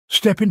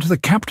Step into the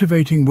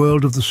captivating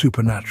world of the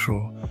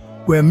supernatural,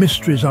 where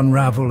mysteries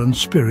unravel and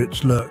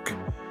spirits lurk.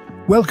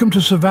 Welcome to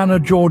Savannah,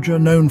 Georgia,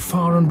 known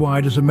far and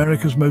wide as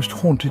America's most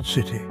haunted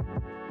city.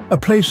 A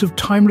place of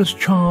timeless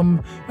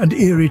charm and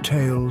eerie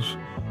tales.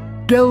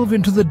 Delve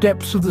into the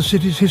depths of the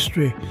city's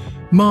history,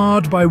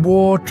 marred by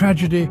war,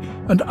 tragedy,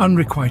 and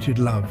unrequited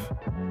love.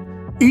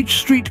 Each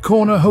street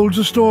corner holds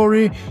a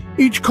story,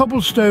 each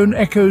cobblestone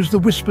echoes the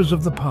whispers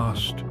of the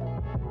past.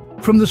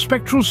 From the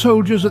spectral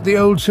soldiers at the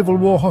old Civil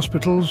War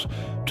hospitals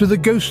to the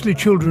ghostly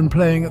children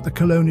playing at the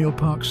Colonial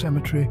Park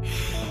Cemetery,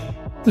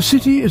 the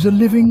city is a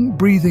living,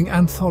 breathing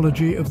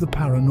anthology of the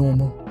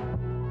paranormal.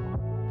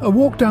 A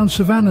walk down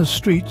Savannah's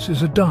streets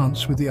is a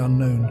dance with the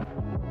unknown.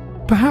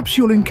 Perhaps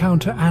you'll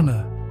encounter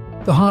Anna,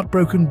 the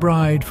heartbroken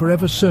bride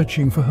forever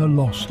searching for her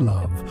lost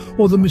love,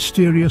 or the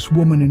mysterious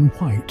woman in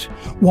white,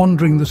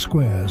 wandering the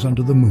squares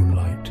under the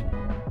moonlight.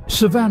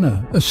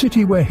 Savannah, a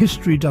city where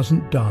history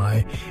doesn't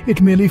die,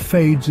 it merely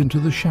fades into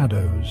the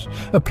shadows,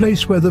 a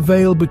place where the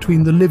veil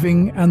between the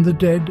living and the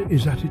dead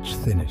is at its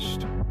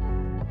thinnest.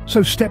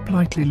 So step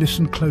lightly,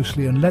 listen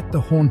closely, and let the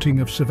haunting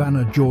of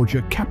Savannah,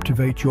 Georgia,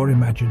 captivate your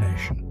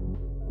imagination.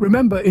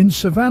 Remember, in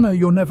Savannah,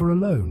 you're never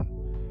alone.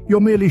 You're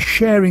merely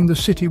sharing the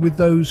city with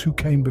those who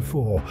came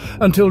before.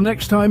 Until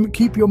next time,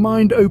 keep your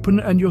mind open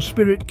and your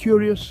spirit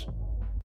curious.